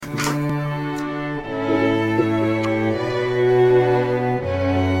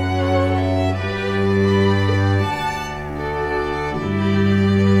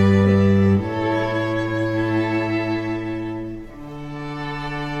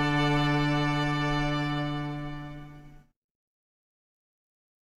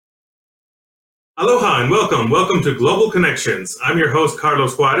Aloha and welcome. Welcome to Global Connections. I'm your host,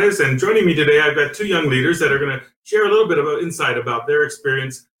 Carlos Juarez, and joining me today, I've got two young leaders that are going to share a little bit of insight about their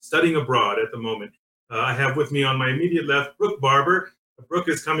experience studying abroad at the moment. I have with me on my immediate left, Brooke Barber. Brooke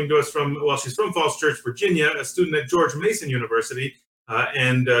is coming to us she's from Falls Church, Virginia, a student at George Mason University,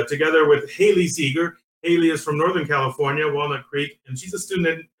 and together with Haley Zeiger. Haley is from Northern California, Walnut Creek, and she's a student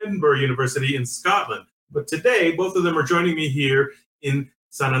at Edinburgh University in Scotland. But today, both of them are joining me here in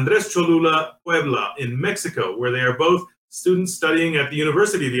San Andres Cholula, Puebla, in Mexico, where they are both students studying at the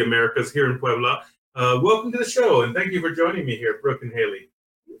University of the Americas here in Puebla. Welcome to the show, and thank you for joining me here, Brooke and Haley.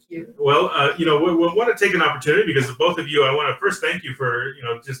 Thank you. Well, we want to take an opportunity because both of you, I want to first thank you for,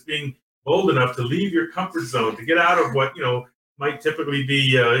 just being bold enough to leave your comfort zone, to get out of what, might typically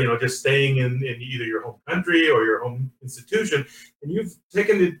be, just staying in either your home country or your home institution. And you've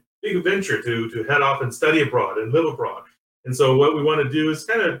taken the big adventure to head off and study abroad and live abroad. And so what we want to do is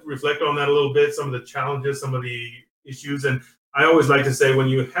kind of reflect on that a little bit, some of the challenges, some of the issues. And I always like to say when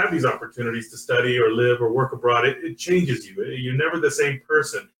you have these opportunities to study or live or work abroad, it changes you. You're never the same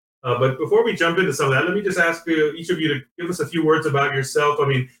person. But before we jump into some of that, let me just ask each of you to give us a few words about yourself. I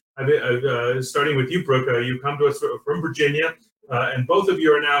mean, starting with you, Brooke, you come to us from Virginia, and both of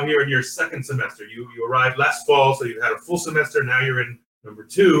you are now here in your second semester. You arrived last fall, so you've had a full semester. Now you're in number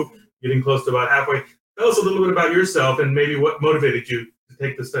 2, getting close to about halfway. Tell us a little bit about yourself and maybe what motivated you to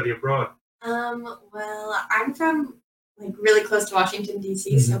take the study abroad. Well, I'm from really close to Washington,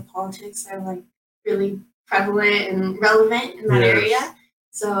 D.C., so politics are really prevalent and relevant in that area.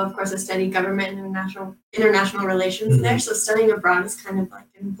 So, of course, I studied government and international relations there. So studying abroad is kind of an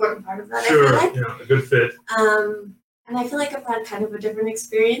important part of that, Sure, I feel a good fit. And I feel like I've had kind of a different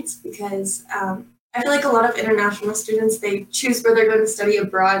experience because I feel like a lot of international students, they choose where they're going to study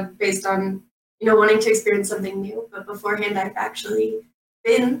abroad based on wanting to experience something new. But beforehand, I've actually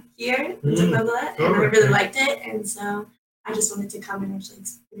been here in Puebla, and I really liked it. And so I just wanted to come and actually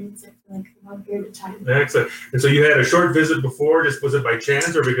experience it for a long period of time. Excellent. And so you had a short visit before, was it by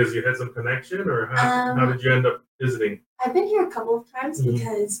chance or because you had some connection, or how did you end up visiting? I've been here a couple of times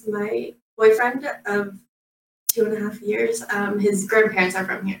because my boyfriend of 2.5 years, his grandparents are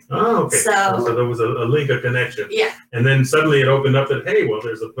from here. Oh, okay. So there was a link, a connection. Yeah. And then suddenly it opened up that, hey, well,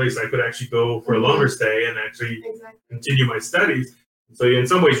 there's a place I could actually go for a longer stay and actually continue my studies. So in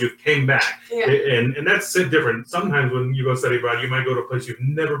some ways you came back. Yeah. And that's different. Sometimes when you go study abroad, you might go to a place you've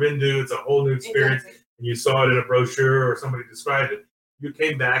never been to. It's a whole new experience. And you saw it in a brochure or somebody described it. You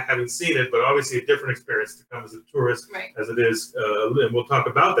came back having seen it, but obviously a different experience to come as a tourist as it is. And we'll talk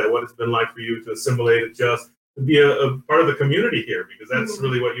about that, what it's been like for you to assimilate, adjust, to be a part of the community here, because that's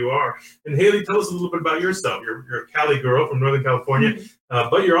really what you are. And Haley, tell us a little bit about yourself. You're a Cali girl from Northern California,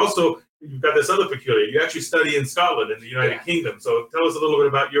 but you've got this other peculiarity. You actually study in Scotland in the United Kingdom. So tell us a little bit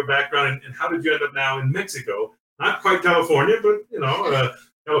about your background and how did you end up now in Mexico? Not quite California, but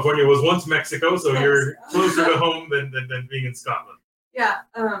California was once Mexico, so you're closer to home than being in Scotland. Yeah,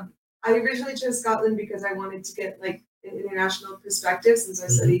 I originally chose Scotland because I wanted to get an international perspective since I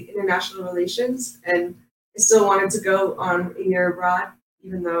study international relations, and I still wanted to go on a year abroad,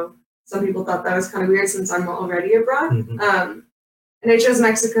 even though some people thought that was kind of weird since I'm already abroad. And I chose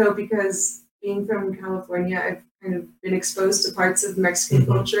Mexico because being from California, I've kind of been exposed to parts of Mexican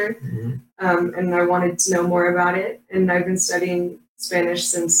culture, and I wanted to know more about it. And I've been studying Spanish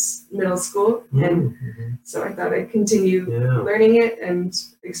since middle school, and so I thought I'd continue learning it and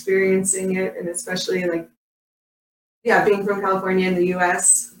experiencing it, and especially being from California in the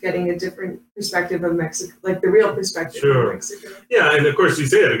U.S., getting a different perspective of Mexico, the real perspective of Mexico. Yeah, and of course you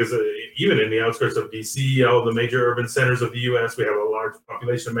say that because even in the outskirts of D.C., all the major urban centers of the U.S., we have a large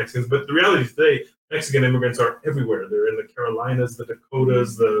population of Mexicans. But the reality is today, Mexican immigrants are everywhere. They're in the Carolinas, the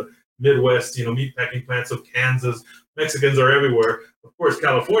Dakotas, the Midwest, meatpacking plants of Kansas. Mexicans are everywhere. Of course,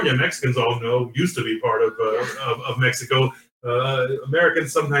 California, Mexicans all know, used to be part of Mexico.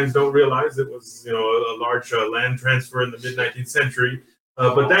 Americans sometimes don't realize it was, a large land transfer in the mid-19th century.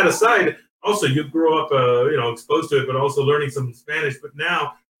 But that aside, also you grow up, exposed to it, but also learning some Spanish. But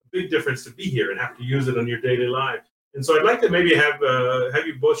now, a big difference to be here and have to use it on your daily life. And so I'd like to maybe have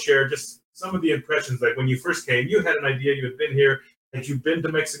you both share just some of the impressions. Like when you first came, you had an idea, you had been here. Had you been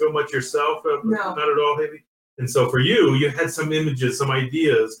to Mexico much yourself? No. Not at all, Haley? And so for you had some images, some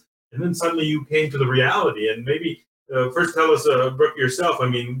ideas, and then suddenly you came to the reality. And maybe first tell us, Brooke, yourself. I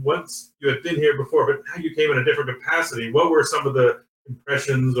mean, once you had been here before, but now you came in a different capacity. What were some of the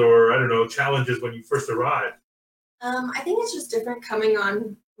impressions or, I don't know, challenges when you first arrived? I think it's just different coming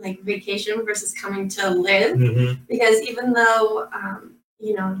on vacation versus coming to live, because even though,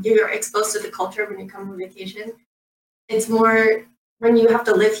 you're exposed to the culture when you come on vacation, it's more when you have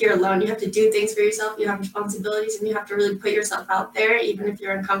to live here alone, you have to do things for yourself, you have responsibilities, and you have to really put yourself out there, even if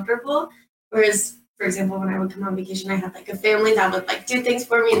you're uncomfortable. Whereas, for example, when I would come on vacation, I had like a family that would like do things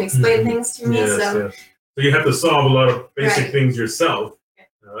for me and explain things to me. Yes, so, yes. So you have to solve a lot of basic Right. things yourself,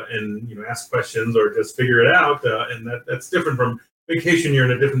 and ask questions or just figure it out, and that's different from vacation. You're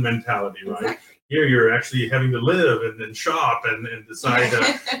in a different mentality, right? Exactly. Here you're actually having to live and shop and decide,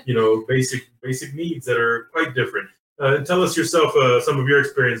 basic needs that are quite different. Tell us yourself some of your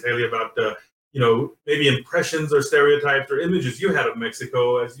experience, Haley, about maybe impressions or stereotypes or images you had of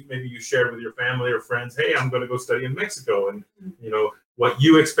Mexico as maybe you shared with your family or friends. Hey, I'm going to go study in Mexico, and what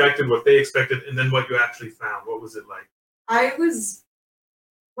you expected, what they expected, and then what you actually found. What was it like?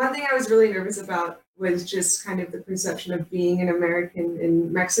 One thing I was really nervous about was just kind of the perception of being an American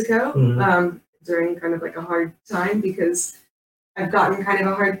in Mexico during kind of like a hard time, because I've gotten kind of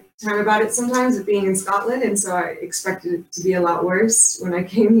a hard time about it sometimes with being in Scotland, and so I expected it to be a lot worse when I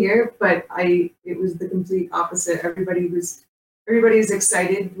came here, but it was the complete opposite. Everybody's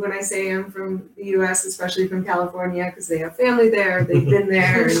excited when I say I'm from the US, especially from California, because they have family there, they've been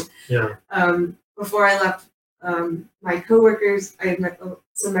there. And, before I left, my coworkers, I had met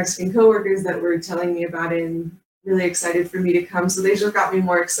some Mexican coworkers that were telling me about it and really excited for me to come. So they just got me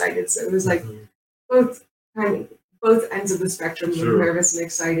more excited. So it was like both ends of the spectrum, Sure. nervous and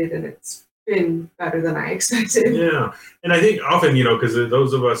excited, and it's been better than I expected. Yeah, and I think often, because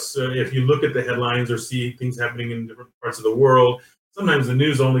those of us, if you look at the headlines or see things happening in different parts of the world, sometimes the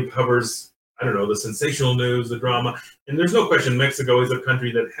news only covers, I don't know, the sensational news, the drama. And there's no question Mexico is a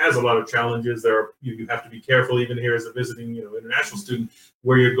country that has a lot of challenges. You have to be careful, even here as a visiting, international student,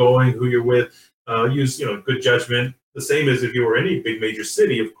 where you're going, who you're with. Use, good judgment. The same as if you were any big major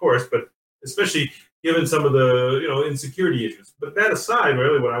city, of course, but especially given some of the, insecurity issues. But that aside,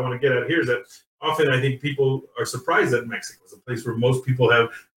 really what I want to get at here is that often I think people are surprised that Mexico is a place where most people have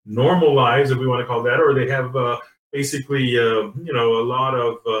normal lives, if we want to call that, or they have basically, a lot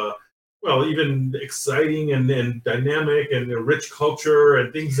of, even exciting and dynamic and rich culture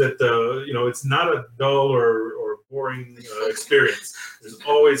and things that, it's not a dull or boring experience. There's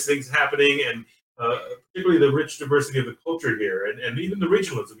always things happening, and particularly the rich diversity of the culture here, and even the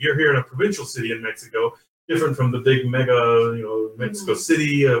regionalism. You're here in a provincial city in Mexico, different from the big mega, Mexico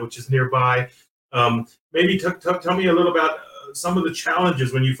City, which is nearby. Maybe tell me a little about some of the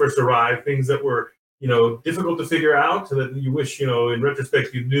challenges when you first arrived, things that were difficult to figure out, so that you wish, in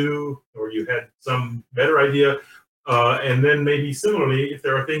retrospect, you knew or you had some better idea. And then maybe similarly, if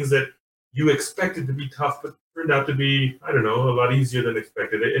there are things that you expected to be tough, but turned out to be, I don't know, a lot easier than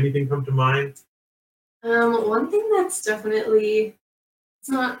expected. Anything come to mind? One thing that's definitely, it's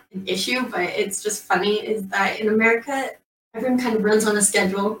not an issue, but it's just funny, is that in America, everyone kind of runs on a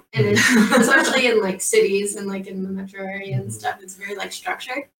schedule, and especially in like cities and like in the metro area and stuff, it's very like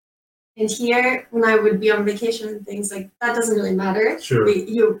structured. And here, when I would be on vacation and things, like that doesn't really matter. Sure.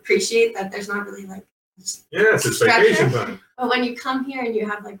 You appreciate that there's not really like Yes, it's vacation time. But when you come here and you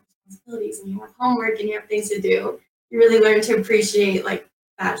have like responsibilities and you have homework and you have things to do, you really learn to appreciate like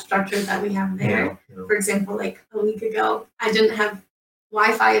that structure that we have there. Yeah. For example, like a week ago, I didn't have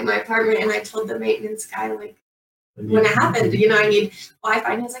Wi-Fi in my apartment, and I told the maintenance guy like when it happened, I need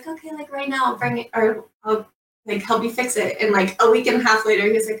Wi-Fi, and he was like, okay, like right now I'll bring it, or I'll like help you fix it. And like a week and a half later,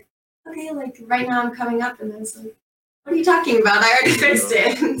 he was like, okay, like right now I'm coming up, and I was like, what are you talking about? I already fixed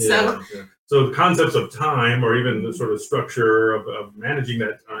it. So the concepts of time, or even the sort of structure of managing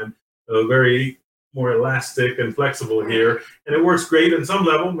that time, very more elastic and flexible here, and it works great on some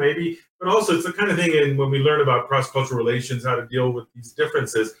level, maybe. But also, it's the kind of thing, and when we learn about cross-cultural relations, how to deal with these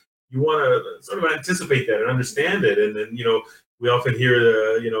differences, you want to sort of anticipate that and understand it. And then, we often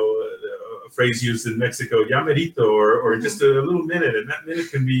hear a phrase used in Mexico, "ya merito," or just a little minute, and that minute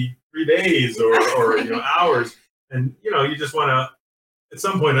can be 3 days or hours, and you just want to at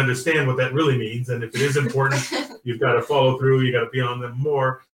some point understand what that really means, and if it is important, you've got to follow through. You got to be on them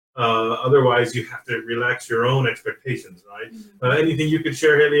more. Otherwise, you have to relax your own expectations, right? Anything you could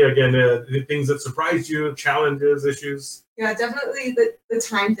share, Haley? Again, the things that surprised you, challenges, issues? Yeah, definitely the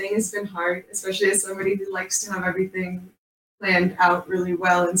time thing has been hard, especially as somebody who likes to have everything planned out really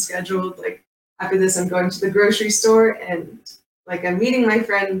well and scheduled. Like after this, I'm going to the grocery store, and like I'm meeting my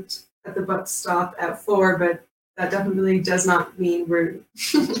friend at the bus stop at 4, but that definitely does not mean we're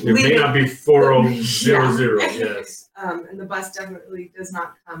It may not be 4000, yes. And the bus definitely does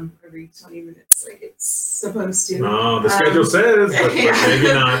not come every 20 minutes like it's supposed to. Oh, the schedule says, but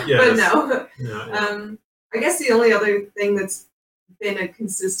maybe not. Yes. But no. Yeah. I guess the only other thing that's been a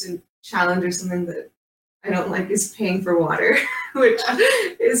consistent challenge or something that I don't like is paying for water, which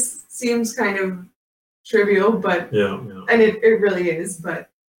seems kind of trivial, but and it really is, but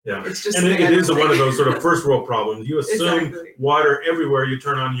it's just, and it is one of those sort of first world problems. You assume water everywhere you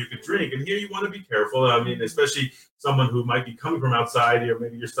turn on you could drink, and here you want to be careful. I mean, especially someone who might be coming from outside, or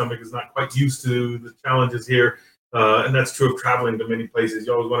maybe your stomach is not quite used to the challenges here, and that's true of traveling to many places.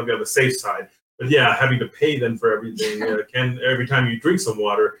 You always want to be on the safe side. But yeah, having to pay then for everything every time you drink some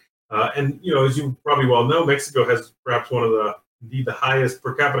water. And as you probably well know, Mexico has perhaps one of indeed the highest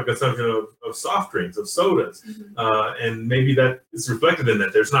per capita consumption of soft drinks, of sodas. And maybe that is reflected in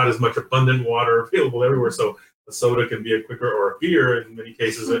that. There's not as much abundant water available everywhere. So a soda can be a quicker, or a beer in many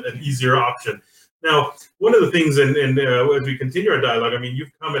cases, an easier option. Now, one of the things, and as we continue our dialogue, I mean,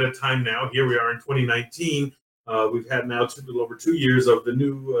 you've come at a time now, here we are in 2019, we've had now a little over 2 years of the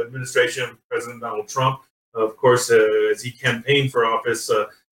new administration of President Donald Trump. Of course, as he campaigned for office,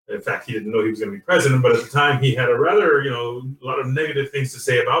 in fact, he didn't know he was going to be president, but at the time he had a rather, a lot of negative things to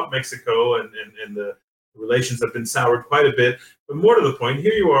say about Mexico, and the relations have been soured quite a bit. But more to the point,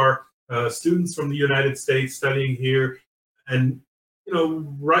 here you are, students from the United States studying here, and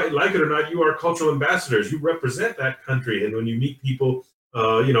right, like it or not, you are cultural ambassadors. You represent that country, and when you meet people,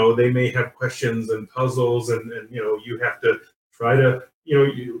 they may have questions and puzzles, and you have to try to,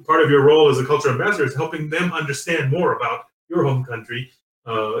 part of your role as a cultural ambassador is helping them understand more about your home country,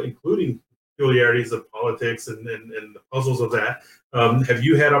 including peculiarities of politics and the puzzles of that. Have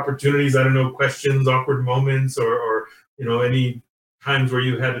you had opportunities, I don't know, questions, awkward moments, or any times where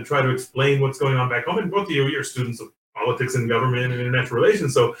you had to try to explain what's going on back home? And both of you are students of politics and government and international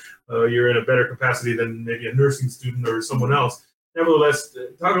relations, so you're in a better capacity than maybe a nursing student or someone else. Nevertheless,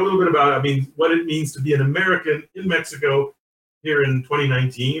 talk a little bit about, I mean, what it means to be an American in Mexico here in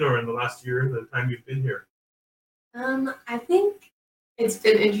 2019, or in the last year, the time you've been here. I think it's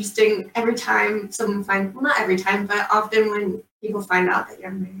been interesting every time someone finds, well, not every time, but often when people find out that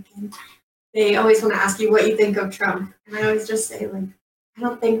you're American, they always want to ask you what you think of Trump. And I always just say, like, I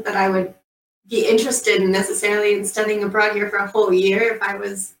don't think that I would be interested necessarily in studying abroad here for a whole year if I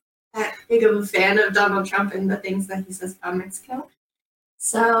was that big of a fan of Donald Trump and the things that he says about Mexico.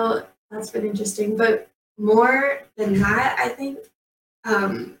 So that's been interesting. But more than that, I think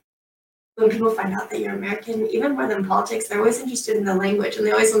when people find out that you're American, even more than politics, they're always interested in the language, and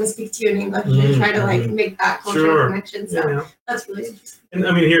they always want to speak to you in English and try to make that cultural connection. So that's really interesting. And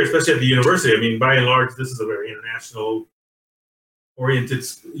I mean, here, especially at the university, I mean, by and large, this is a very international oriented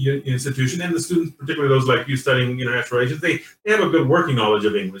institution, and the students, particularly those like you studying international relations, they have a good working knowledge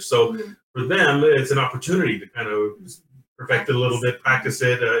of English. So for them, it's an opportunity to kind of perfect it a little bit, practice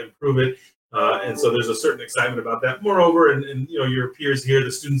it, improve it. And so there's a certain excitement about that. Moreover, and your peers here,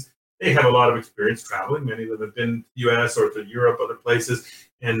 the students, they have a lot of experience traveling. Many of them have been to the U.S. or to Europe, other places,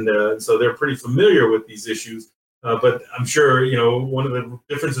 and so they're pretty familiar with these issues. But I'm sure, one of the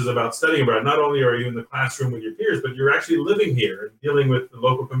differences about studying abroad, not only are you in the classroom with your peers, but you're actually living here and dealing with the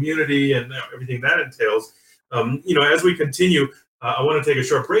local community and everything that entails. As we continue, I want to take a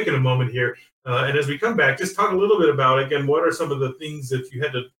short break in a moment here. And as we come back, just talk a little bit about, again, what are some of the things, if you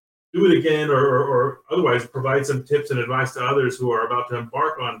had to do it again or otherwise provide some tips and advice to others who are about to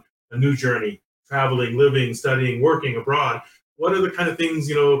embark on a new journey, traveling, living, studying, working abroad. What are the kind of things,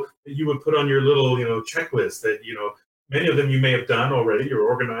 that you would put on your little, checklist that, many of them you may have done already, you're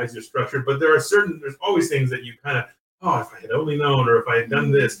organized, you're structured, but there's always things that you kind of, if I had only known, or if I had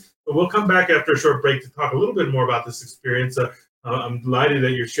done this. But we'll come back after a short break to talk a little bit more about this experience. I'm delighted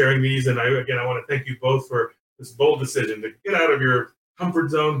that you're sharing these. And I want to thank you both for this bold decision to get out of your comfort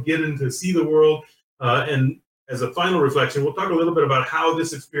zone, get in to see the world. And as a final reflection, we'll talk a little bit about how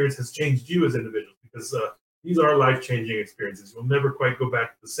this experience has changed you as individuals, because these are life-changing experiences. You'll never quite go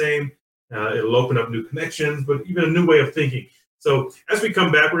back to the same. It'll open up new connections, but even a new way of thinking. So as we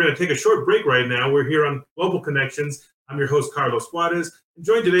come back, we're going to take a short break right now. We're here on Global Connections. I'm your host, Carlos Juarez. I'm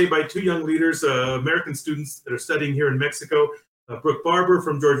joined today by two young leaders, American students that are studying here in Mexico, Brooke Barber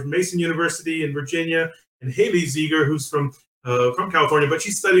from George Mason University in Virginia, and Haley Zeiger, who's from California, but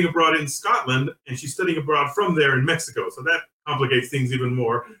she's studying abroad in Scotland, and she's studying abroad from there in Mexico. So that complicates things even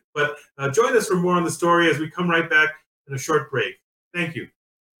more. But join us for more on the story as we come right back in a short break. Thank you.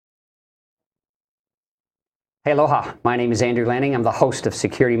 Hey, aloha. My name is Andrew Lanning. I'm the host of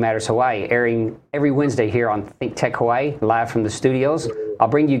Security Matters Hawaii, airing every Wednesday here on Think Tech Hawaii, live from the studios. I'll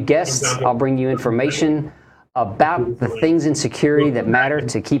bring you guests. I'll bring you information about the things in security that matter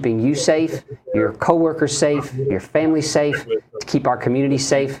to keeping you safe, your coworkers safe, your family safe, to keep our community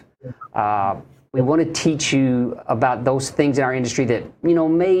safe. We want to teach you about those things in our industry that,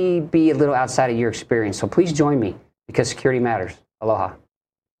 may be a little outside of your experience. So please join me, because security matters. Aloha.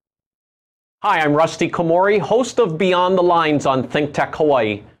 Hi, I'm Rusty Komori, host of Beyond the Lines on Think Tech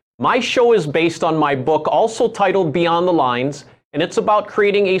Hawaii. My show is based on my book, also titled Beyond the Lines, and it's about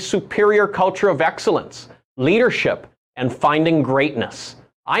creating a superior culture of excellence, leadership, and finding greatness.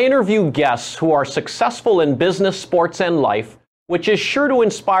 I interview guests who are successful in business, sports, and life, which is sure to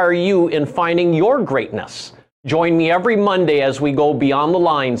inspire you in finding your greatness. Join me every Monday as we go beyond the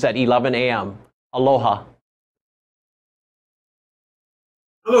lines at 11 a.m. Aloha.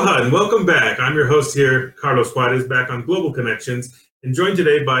 Aloha and welcome back. I'm your host here, Carlos Juárez, back on Global Connections, and joined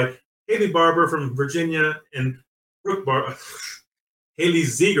today by Barber from Virginia and Haley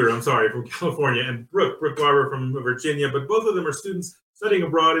Zeiger, from California, and Brooke Barber from Virginia, but both of them are students studying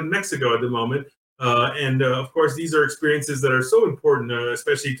abroad in Mexico at the moment. Of course, these are experiences that are so important,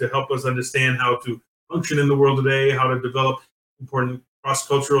 especially to help us understand how to function in the world today, how to develop important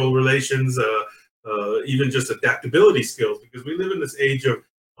cross-cultural relations, even just adaptability skills, because we live in this age of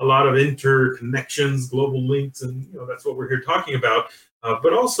a lot of interconnections, global links, and that's what we're here talking about.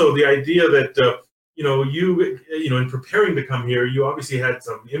 But also the idea that in preparing to come here, you obviously had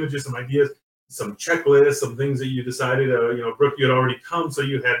some images, some ideas, some checklists, some things that you decided. Brooke, you had already come, so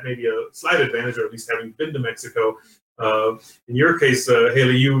you had maybe a slight advantage, or at least having been to Mexico. In your case,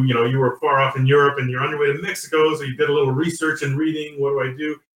 Haley, you were far off in Europe, and you're on your way to Mexico, so you did a little research and reading. What do I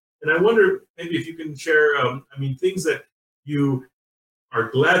do? And I wonder maybe if you can share, things that you are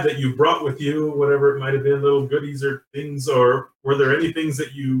glad that you brought with you, whatever it might have been, little goodies or things, or were there any things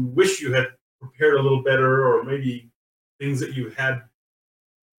that you wish you had prepared a little better, or maybe things that you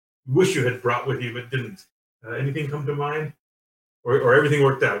wish you had brought with you but didn't? Anything come to mind? Or everything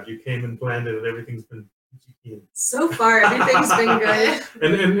worked out? You came and planned it and everything's been so far, everything's been good.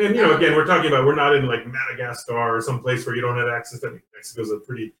 and again, we're talking about, we're not in like Madagascar or some place where you don't have access to. Mexico's a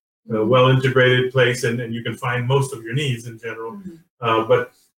pretty well integrated place, and you can find most of your needs in general.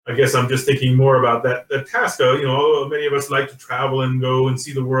 But I guess I'm just thinking more about that task. Although many of us like to travel and go and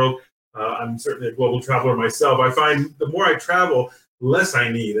see the world, I'm certainly a global traveler myself. I find the more I travel, less I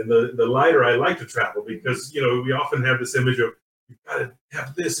need, and the lighter I like to travel, because we often have this image of, you gotta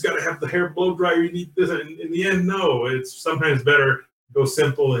have this, gotta have the hair blow dryer, you need this, and in the end, no, it's sometimes better to go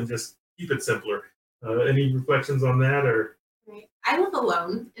simple and just keep it simpler. Any reflections on that? Or I live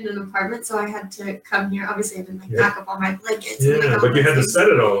alone in an apartment, so I had to come here. Obviously, I didn't pack up all my blankets. Yeah, but you had to set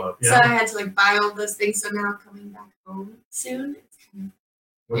it all up. Yeah. So I had to buy all those things. So now coming back home soon, it's kind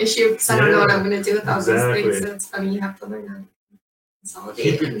of an issue, because I don't know what I'm going to do with all those things. So it's funny, you have to learn how to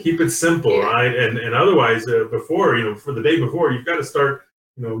consolidate. Keep it simple, right? And otherwise, before, for the day before, you've got to start,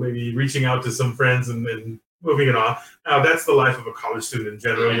 maybe reaching out to some friends and moving it off. Now, that's the life of a college student in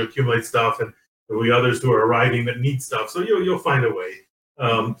general. You accumulate stuff, and there'll be others who are arriving that need stuff. So you'll find a way.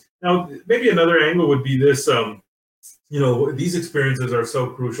 Now, maybe another angle would be this, these experiences are so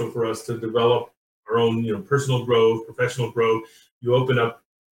crucial for us to develop our own, personal growth, professional growth. You open up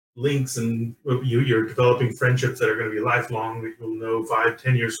links, and you're developing friendships that are going to be lifelong, that you'll know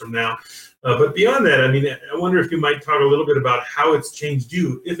 5-10 years from now. But beyond that, I wonder if you might talk a little bit about how it's changed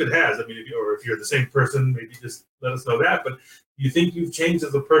you, if it has. If you're the same person, maybe just let us know that. But do you think you've changed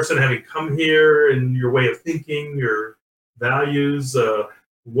as a person having come here, and your way of thinking, your values?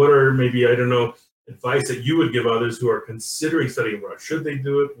 What are maybe, advice that you would give others who are considering studying abroad? Should they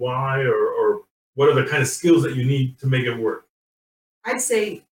do it? Why? Or what are the kind of skills that you need to make it work? I'd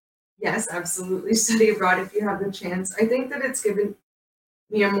say yes, absolutely. Study abroad if you have the chance. I think that it's given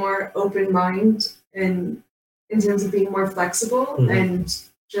me a more open mind, and in terms of being more flexible and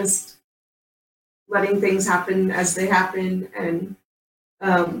just letting things happen as they happen, and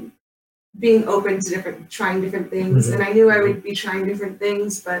being open to trying different things. And I knew I would be trying different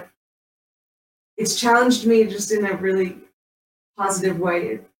things, but it's challenged me just in a really positive way.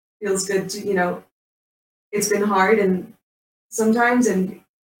 It feels good to, it's been hard and sometimes, and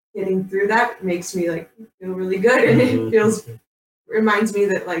getting through that makes me feel really good, and it reminds me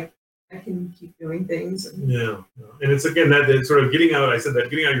that I can keep doing things. And it's again that sort of getting out. I said that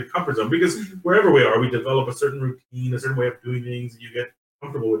getting out of your comfort zone, because wherever we are, we develop a certain routine, a certain way of doing things, and you get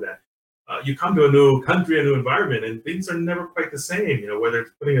comfortable with that. You come to a new country, a new environment, and things are never quite the same. Whether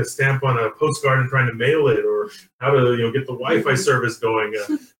it's putting a stamp on a postcard and trying to mail it, or how to get the Wi-Fi service going,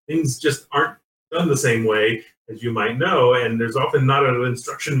 things just aren't done the same way as you might know, and there's often not an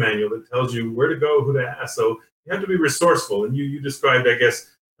instruction manual that tells you where to go, who to ask. So you have to be resourceful, and you described, I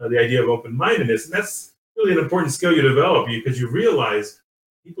guess, the idea of open-mindedness, and that's really an important skill you develop, because you realize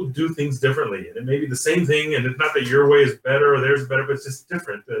people do things differently, and it may be the same thing, and it's not that your way is better or theirs is better, but it's just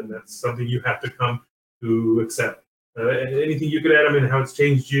different, and that's something you have to come to accept. Anything you could add, how it's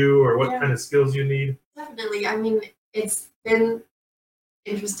changed you, or what kind of skills you need? Definitely. It's been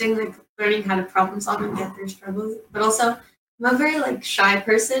interesting, learning how to problem solve and get through struggles, but also I'm a very like shy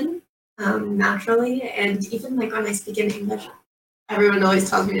person, naturally, and even like when I speak in English, everyone always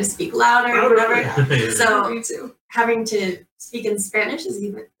tells me to speak louder or whatever. So Me too. having to speak in Spanish is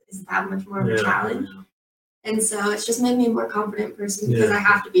that much more of a challenge. And so it's just made me a more confident person because I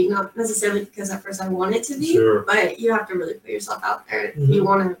have to be, not necessarily because at first I want it to be, but you have to really put yourself out there if you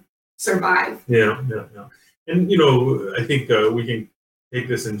want to survive. Yeah. And, I think we can take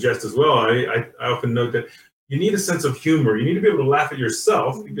this in jest as well. I often note that you need a sense of humor. You need to be able to laugh at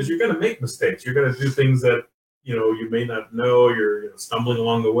yourself because you're going to make mistakes. You're going to do things that, you may not know, you're stumbling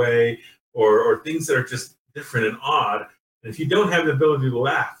along the way, or things that are just different and odd. And if you don't have the ability to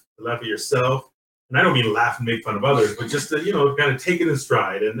laugh at yourself, and I don't mean laugh and make fun of others, but just to, kind of take it in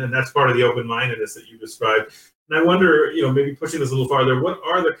stride. And then that's part of the open-mindedness that you described. And I wonder, maybe pushing this a little farther, what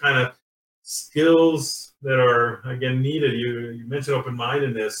are the kind of skills that are, again, needed? You mentioned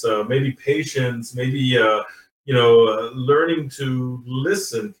open-mindedness, maybe patience, maybe, learning to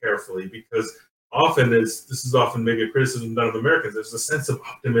listen carefully, because often this is often maybe a criticism done of Americans. There's a sense of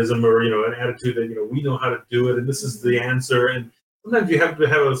optimism or, an attitude that, we know how to do it and this is the answer. And sometimes you have to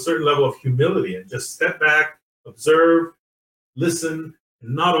have a certain level of humility and just step back, observe, listen,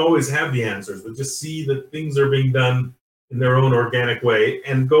 and not always have the answers, but just see that things are being done in their own organic way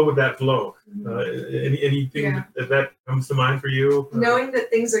and go with that flow. Anything that comes to mind for you? Knowing that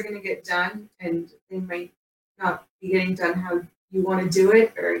things are going to get done and they might not be getting done how you want to do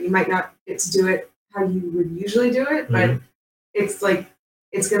it, or you might not get to do it how you would usually do it, but it's like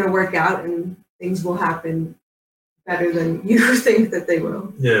it's going to work out and things will happen better than you think that they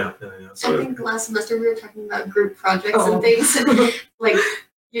will. Yeah. So, I think last semester we were talking about group projects and things, and like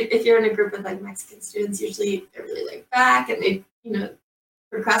if you're in a group with like Mexican students, usually they're really like back and they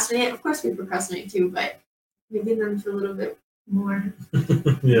procrastinate. Of course we procrastinate too, but we give them to a little bit more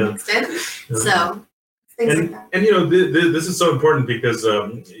extent. So things like that. And this is so important because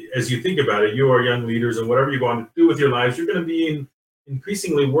as you think about it, you are young leaders, and whatever you want to do with your lives, you're going to be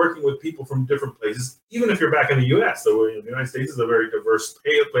increasingly working with people from different places, even if you're back in the U.S. So the United States is a very diverse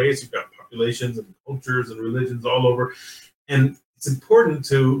place. You've got populations and cultures and religions all over. And it's important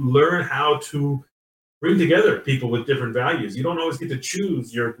to learn how to bring together people with different values. You don't always get to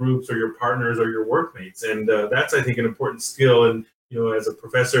choose your groups or your partners or your workmates. And that's, I think, an important skill. And, as a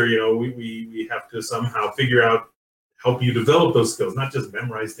professor, we have to somehow figure out, help you develop those skills, not just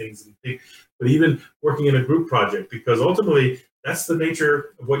memorize things, but even working in a group project, because ultimately that's the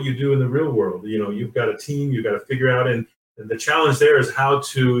nature of what you do in the real world. You've got a team, you've got to figure out, and the challenge there is how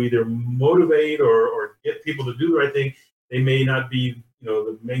to either motivate or get people to do the right thing. They may not be,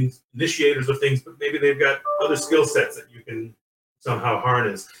 the main initiators of things, but maybe they've got other skill sets that you can somehow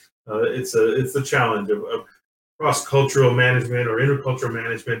harness. It's the challenge of cross-cultural management or intercultural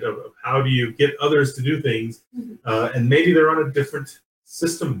management of how do you get others to do things, and maybe they're on a different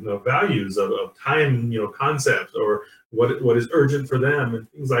system of values of time, concepts, or what is urgent for them and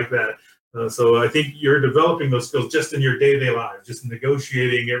things like that. So I think you're developing those skills just in your day-to-day lives, just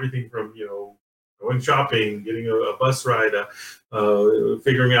negotiating everything from, going shopping, getting a bus ride,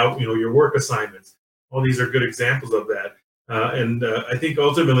 figuring out, your work assignments. All these are good examples of that. And I think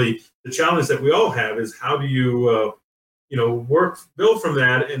ultimately the challenge that we all have is how do you, build from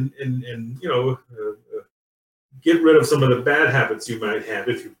that and get rid of some of the bad habits you might have,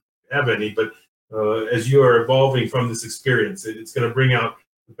 if you have any. But as you are evolving from this experience, it's going to bring out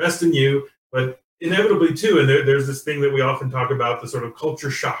the best in you, but inevitably too. And there's this thing that we often talk about, the sort of culture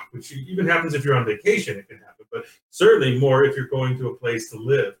shock, which even happens if you're on vacation, it can happen, but certainly more if you're going to a place to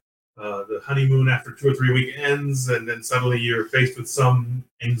live. The honeymoon after 2 or 3 weekends, and then suddenly you're faced with some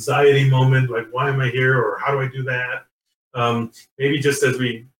anxiety moment, like, why am I here? Or how do I do that? Maybe just as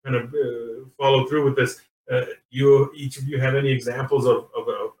we kind of follow through with this, each of you have any examples of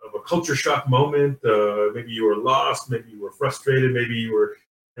a culture shock moment? Maybe you were lost, maybe you were frustrated, maybe you were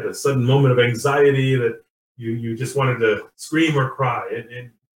at a sudden moment of anxiety that you just wanted to scream or cry,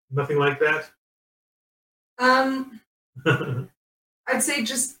 and nothing like that? I'd say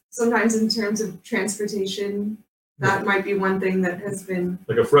just sometimes in terms of transportation, that might be one thing that has been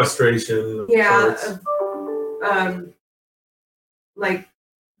like a frustration. Like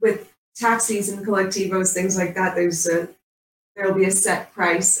with taxis and collectivos, things like that, there'll be a set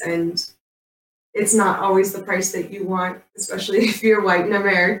price, and it's not always the price that you want, especially if you're white and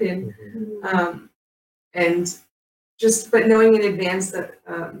American. But knowing in advance that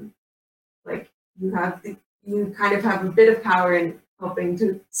you kind of have a bit of power in helping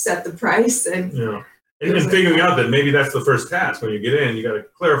to set the price, and figuring out that maybe that's the first task when you get in. You got to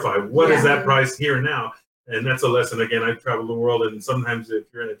clarify what is that price here and now. And that's a lesson. Again, I've traveled the world, and sometimes if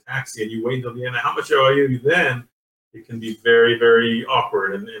you're in a taxi and you wait until the end, how much are you then? it can be very, very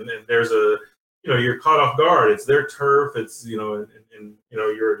awkward. And there's a, you're caught off guard. It's their turf. It's, and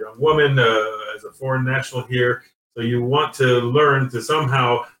you're a young woman as a foreign national here. So you want to learn to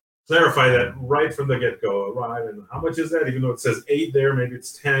somehow clarify that right from the get-go. Arrive, and how much is that? Even though it says 8 there, maybe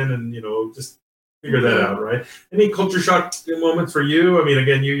it's 10, and just figure that out, right? Any culture shock moments for you? I mean,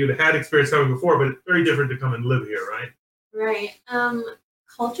 again, you'd had experience coming before, but it's very different to come and live here, right? Right.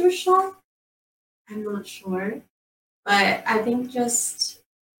 Culture shock? I'm not sure. But I think just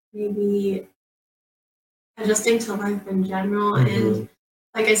maybe adjusting to life in general. And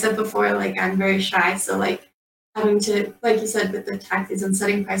like I said before, like I'm very shy. So like having to, like you said, with the taxes and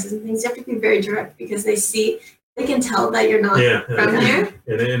setting prices and things, you have to be very direct because they can tell that you're not from here.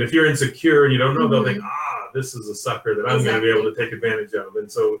 And if you're insecure and you don't know, they'll think, this is a sucker that I'm going to be able to take advantage of. And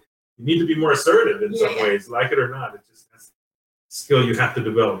so you need to be more assertive in some ways, like it or not. It's just that's a skill you have to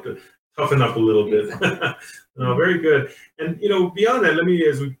develop to toughen up a little bit. No, very good. And, beyond that,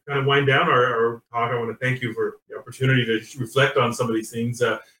 as we kind of wind down our talk, I want to thank you for the opportunity to reflect on some of these things.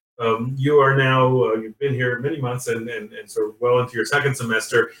 You are now, you've been here many months and sort of well into your second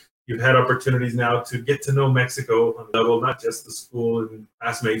semester. You've had opportunities now to get to know Mexico on a level, not just the school and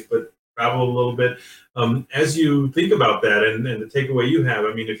classmates, but travel a little bit. As you think about that and the takeaway you have,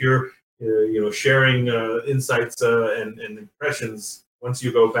 I mean, if you're, sharing insights and impressions, once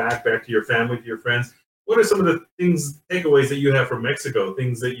you go back to your family, to your friends, what are some of the takeaways that you have from Mexico,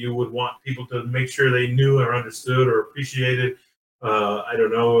 things that you would want people to make sure they knew or understood or appreciated? I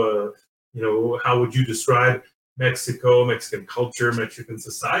don't know, how would you describe Mexico, Mexican culture, Mexican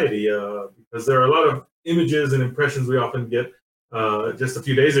society? Because there are a lot of images and impressions we often get. Just a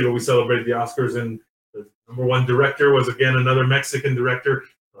few days ago, we celebrated the Oscars, and the #1 director was, again, another Mexican director,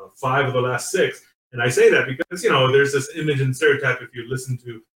 5 of the last 6. And I say that because, there's this image and stereotype if you listen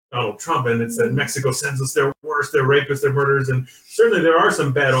to Donald Trump, and it's that Mexico sends us their worst, their rapists, their murderers, and certainly there are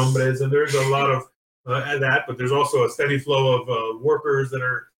some bad hombres, and there's a lot of that, but there's also a steady flow of workers that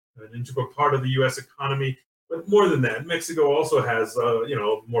are an integral part of the U.S. economy. But more than that, Mexico also has,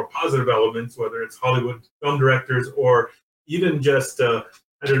 more positive elements, whether it's Hollywood film directors or even just,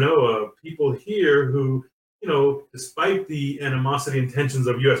 people here who, despite the animosity and tensions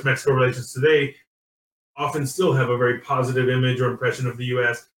of U.S.-Mexico relations today, often still have a very positive image or impression of the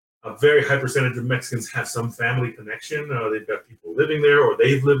U.S. A very high percentage of Mexicans have some family connection. They've got people living there or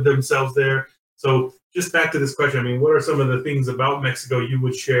they've lived themselves there. So just back to this question, I mean, what are some of the things about Mexico you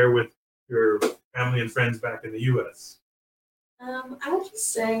would share with your family and friends back in the U.S.? I would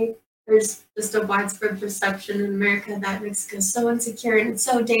just say there's just a widespread perception in America that Mexico is so insecure and it's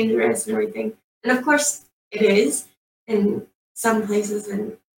so dangerous and everything. And of course it is in some places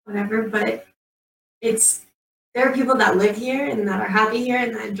and whatever, but there are people that live here and that are happy here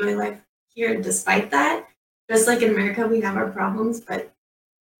and that enjoy life here despite that. Just like in America, we have our problems, but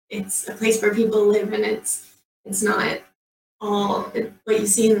it's a place where people live, and it's not all what you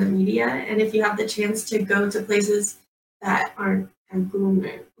see in the media. And if you have the chance to go to places that aren't Cancun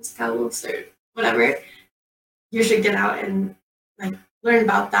or Los Cabos or whatever, you should get out and like learn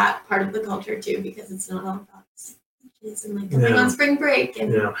about that part of the culture too, because it's not all about beaches and like going on spring break.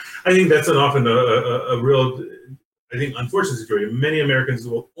 And I think that's often a real, I think, unfortunate situation. Many Americans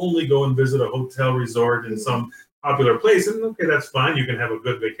will only go and visit a hotel resort in some popular place, and okay, that's fine. You can have a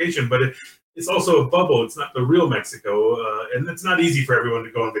good vacation, but it's also a bubble. It's not the real Mexico, and it's not easy for everyone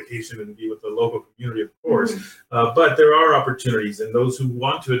to go on vacation and be with the local community, of course. But there are opportunities, and those who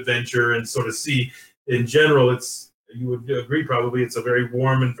want to adventure and sort of see, in general, you would agree probably, it's a very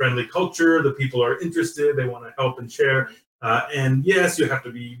warm and friendly culture. The people are interested. They want to help and share. And yes, you have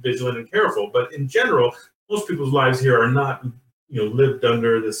to be vigilant and careful, but in general, most people's lives here are not, lived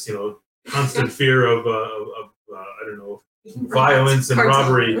under this, constant fear of I don't know, violence and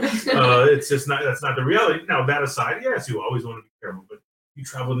robbery. It's just not, that's not the reality. Now, that aside, yes, you always want to be careful, but you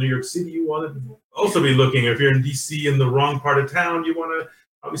travel to New York City, you want to also be looking. If you're in DC in the wrong part of town, you want to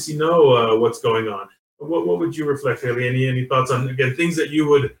obviously know what's going on. What would you reflect, Haley? Any thoughts on, again, things that you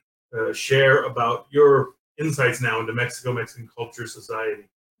would share about your insights now into Mexico, Mexican culture, society?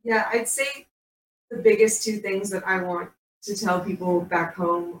 Yeah, I'd say the biggest 2 things that I want to tell people back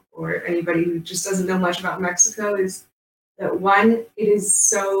home or anybody who just doesn't know much about Mexico is that, one, it is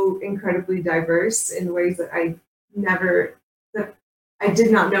so incredibly diverse in ways that I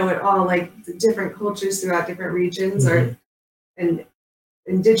did not know at all, like the different cultures throughout different regions and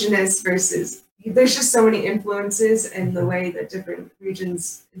indigenous versus, there's just so many influences, and the way that different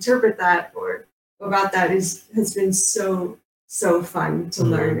regions interpret that or about that has been so fun to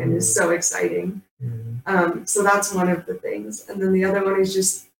learn and is so exciting. So that's one of the things. And then the other one is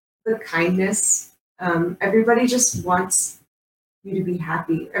just the kindness Everybody just wants you to be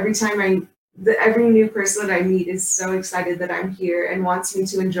happy. Every new person that I meet is so excited that I'm here and wants me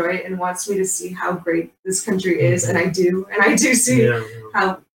to enjoy it and wants me to see how great this country is. And I do see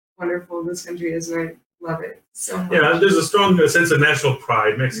how wonderful this country is, and I love it so much. Yeah, there's a strong sense of national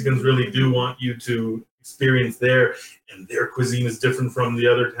pride. Mexicans really do want you to experience their cuisine is different from the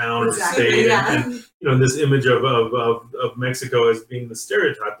other town or state. Yeah. And this image of Mexico as being the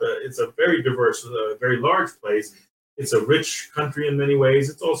stereotype. It's a very diverse, very large place. It's a rich country in many ways.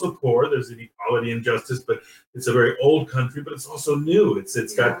 It's also poor. There's inequality and justice, but it's a very old country, but it's also new.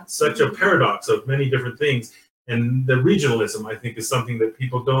 It's got such a paradox of many different things. And the regionalism, I think, is something that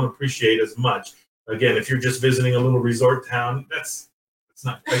people don't appreciate as much. Again, if you're just visiting a little resort town, that's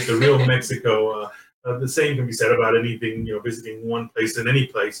not quite the real Mexico. The same can be said about anything, visiting one place in any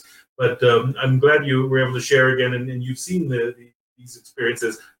place. But I'm glad you were able to share again, and you've seen these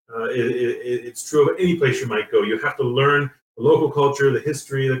experiences. It's true of any place you might go. You have to learn the local culture, the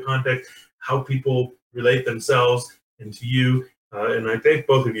history, the context, how people relate themselves and to you. And I thank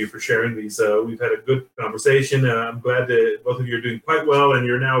both of you for sharing these. We've had a good conversation. I'm glad that both of you are doing quite well, and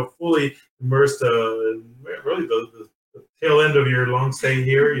you're now fully immersed in really the tail end of your long stay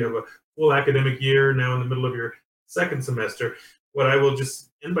here. You have a full academic year now in the middle of your second semester. What I will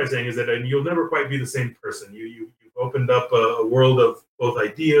just end by saying is that you'll never quite be the same person. You've opened up a world of both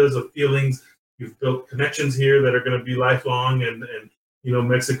ideas, of feelings. You've built connections here that are going to be lifelong, and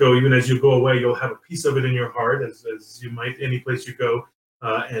Mexico, even as you go away, you'll have a piece of it in your heart, as you might any place you go,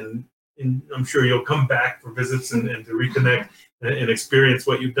 and I'm sure you'll come back for visits and to reconnect and experience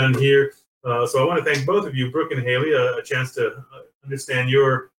what you've done here. So I want to thank both of you, Brooke and Haley, a chance to understand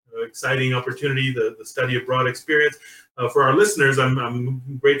your exciting opportunity, the study abroad experience. For our listeners, I'm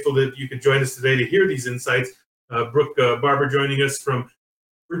grateful that you could join us today to hear these insights. Brooke Barber joining us from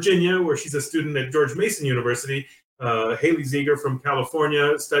Virginia, where she's a student at George Mason University. Haley Zeiger from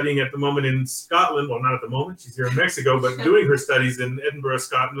California, studying at the moment in Scotland. Well, not at the moment, she's here in Mexico, but doing her studies in Edinburgh,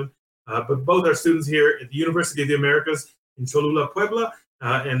 Scotland. But both are students here at the University of the Americas in Cholula, Puebla.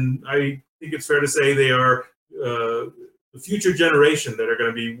 And I think it's fair to say they are the future generation that are going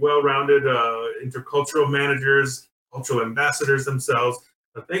to be well-rounded intercultural managers, cultural ambassadors themselves.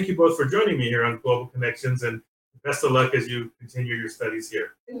 Thank you both for joining me here on Global Connections, and best of luck as you continue your studies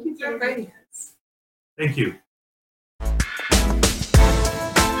here. Thank you for inviting us. Thank you.